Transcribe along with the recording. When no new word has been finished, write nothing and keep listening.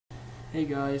Hey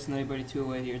guys,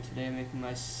 Nutty208 here. Today I'm making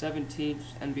my 17th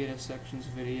NBA Disections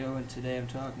video, and today I'm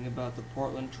talking about the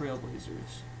Portland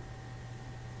Trailblazers.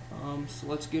 So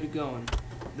let's get it going.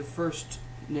 The first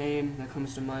name that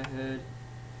comes to my head,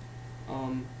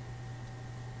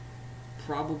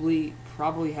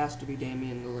 probably has to be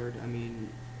Damian Lillard. I mean,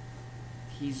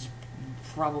 he's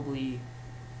probably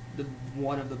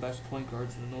one of the best point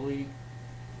guards in the league.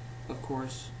 Of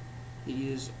course,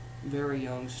 he is very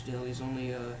young still. He's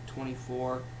only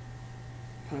 24.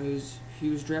 He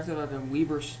was drafted out of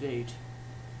Weber State.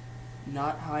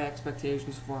 Not high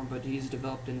expectations for him, but he's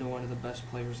developed into one of the best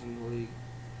players in the league.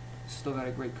 Still got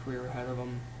a great career ahead of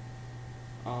him.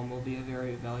 Will be a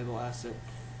very valuable asset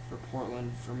for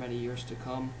Portland for many years to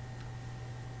come.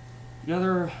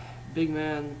 Another big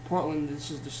man, Portland, this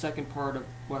is the second part of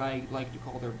what I like to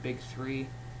call their big three.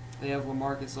 They have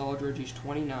LaMarcus Aldridge. He's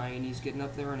 29. He's getting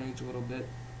up there in age a little bit.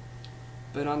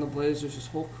 Been on the Blazers his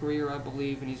whole career, I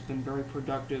believe, and he's been very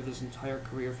productive his entire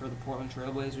career for the Portland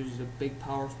Trailblazers. He's a big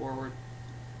power forward.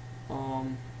 I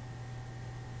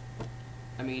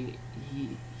mean,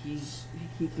 he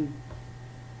can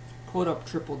put up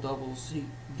triple doubles. He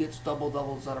gets double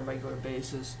doubles on a regular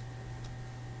basis.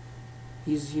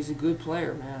 He's a good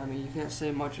player, man. I mean, you can't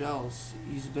say much else.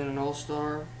 He's been an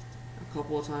all-star a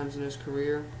couple of times in his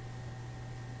career,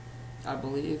 I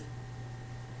believe.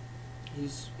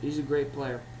 He's a great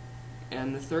player.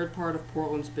 And the third part of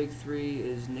Portland's big three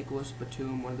is Nicholas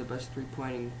Batum, one of the best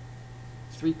three-point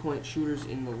shooters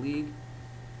in the league.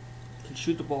 Can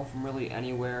shoot the ball from really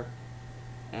anywhere,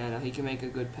 and he can make a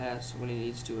good pass when he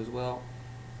needs to as well.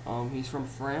 He's from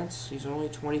France. He's only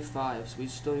 25, so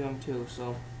he's still young too.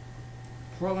 So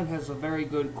Portland has a very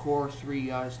good core three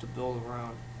guys to build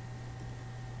around.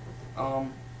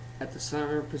 At the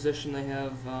center position, they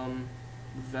have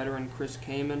veteran Chris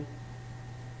Kaman.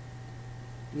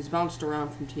 He's bounced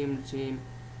around from team to team.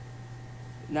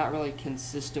 Not really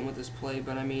consistent with his play,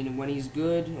 but I mean, when he's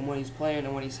good and when he's playing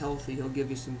and when he's healthy, he'll give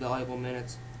you some valuable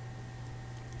minutes.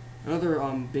 Another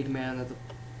big man that the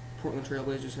Portland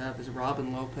Trailblazers have is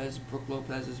Robin Lopez, Brook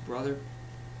Lopez's brother.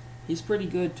 He's pretty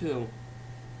good too.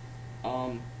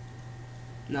 Not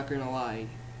gonna lie,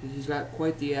 he's got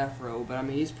quite the afro, but I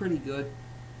mean, he's pretty good.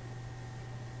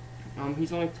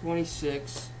 He's only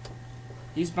 26.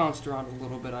 He's bounced around a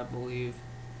little bit, I believe,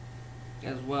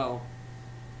 as well.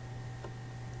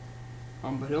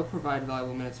 But he'll provide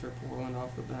valuable minutes for Portland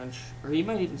off the bench. Or he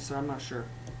might even start, I'm not sure.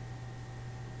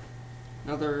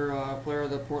 Another player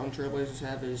the Portland Trailblazers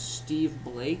have is Steve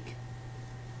Blake,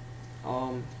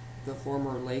 the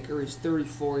former Laker. He's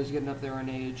 34, he's getting up there in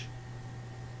age.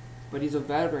 But he's a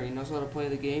veteran, he knows how to play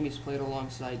the game. He's played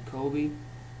alongside Kobe.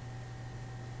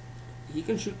 He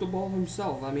can shoot the ball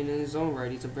himself. I mean, in his own right,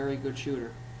 he's a very good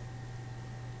shooter.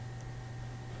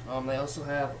 They also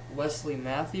have Wesley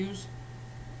Matthews,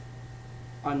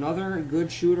 another good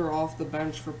shooter off the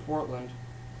bench for Portland.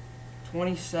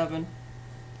 27.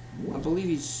 I believe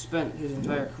he's spent his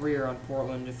entire career on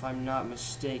Portland, if I'm not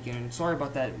mistaken. And sorry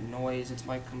about that noise. It's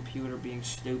my computer being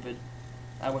stupid.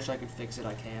 I wish I could fix it.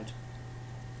 I can't.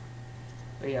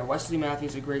 But yeah, Wesley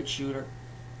Matthews is a great shooter.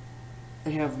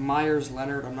 They have Myers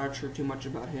Leonard. I'm not sure too much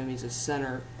about him. He's a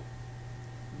center.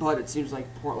 But it seems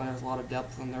like Portland has a lot of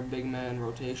depth in their big man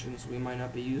rotation, so we might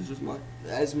not be used as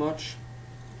much.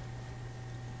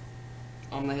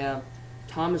 They have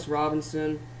Thomas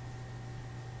Robinson.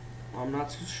 I'm not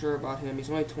too sure about him.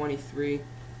 He's only 23.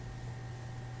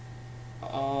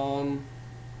 I've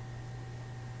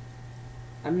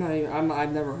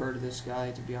never heard of this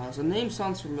guy, to be honest. The name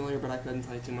sounds familiar, but I couldn't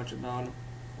tell you too much about him.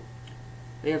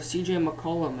 They have C.J.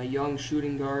 McCollum, a young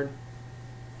shooting guard.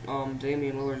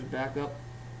 Damian Lillard's backup.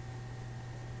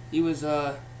 He was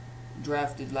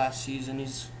drafted last season.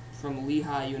 He's from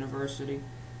Lehigh University.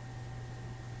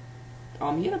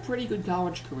 He had a pretty good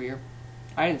college career.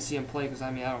 I didn't see him play because,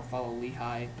 I mean, I don't follow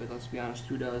Lehigh, but let's be honest,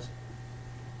 who does?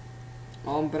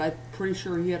 But I'm pretty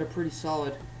sure he had a pretty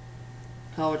solid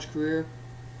college career.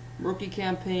 Rookie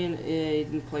campaign, he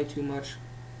didn't play too much.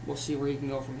 We'll see where he can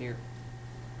go from here.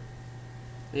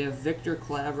 They have Victor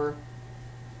Claver.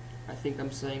 I think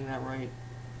I'm saying that right.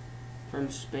 From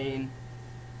Spain.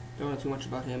 Don't know too much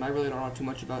about him. I really don't know too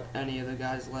much about any of the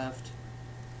guys left.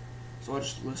 So I'll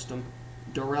just list them.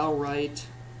 Darrell Wright,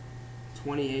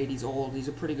 28. He's old. He's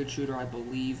a pretty good shooter, I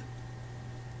believe.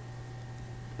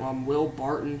 Will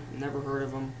Barton. Never heard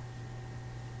of him.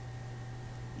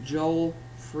 Joel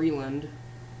Freeland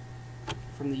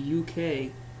from the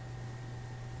UK.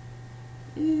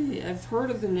 I've heard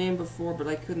of the name before, but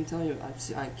I couldn't tell you.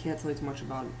 I can't tell you too much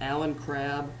about him. Alan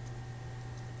Crabb,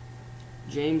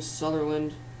 James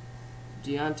Sutherland,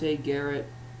 Deontay Garrett,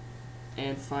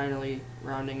 And finally,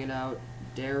 rounding it out,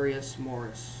 Darius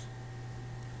Morris.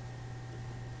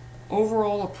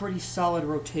 Overall, a pretty solid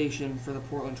rotation for the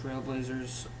Portland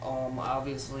Trailblazers.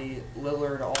 Obviously,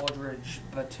 Lillard, Aldridge,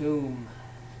 Batum,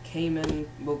 Kaman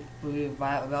will be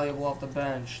valuable off the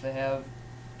bench. They have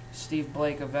Steve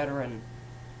Blake, a veteran.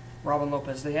 Robin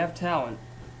Lopez. They have talent.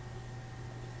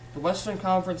 The Western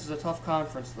Conference is a tough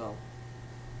conference, though.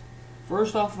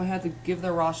 First off, if I had to give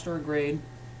their roster a grade,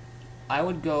 I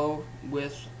would go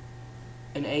with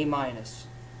an A-.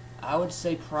 I would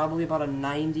say probably about a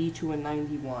 90 to a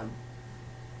 91.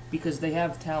 Because they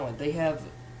have talent. They have...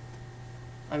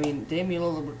 I mean, Damian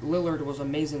Lillard was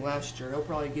amazing last year. He'll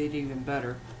probably get even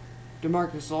better.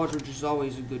 DeMarcus Aldridge is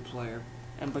always a good player.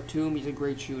 And Batum, he's a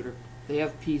great shooter. They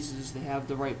have pieces. They have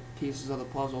the right pieces of the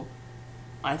puzzle.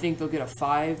 I think they'll get a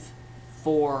 5,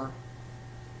 4,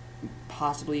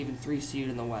 possibly even 3 seed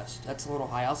in the West. That's a little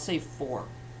high. I'll say 4.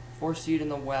 4 seed in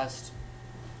the West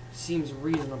seems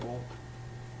reasonable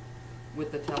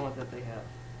with the talent that they have.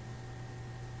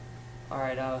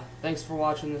 Alright, thanks for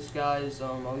watching this, guys.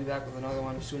 I'll be back with another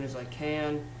one as soon as I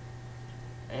can.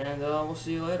 And we'll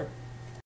see you later.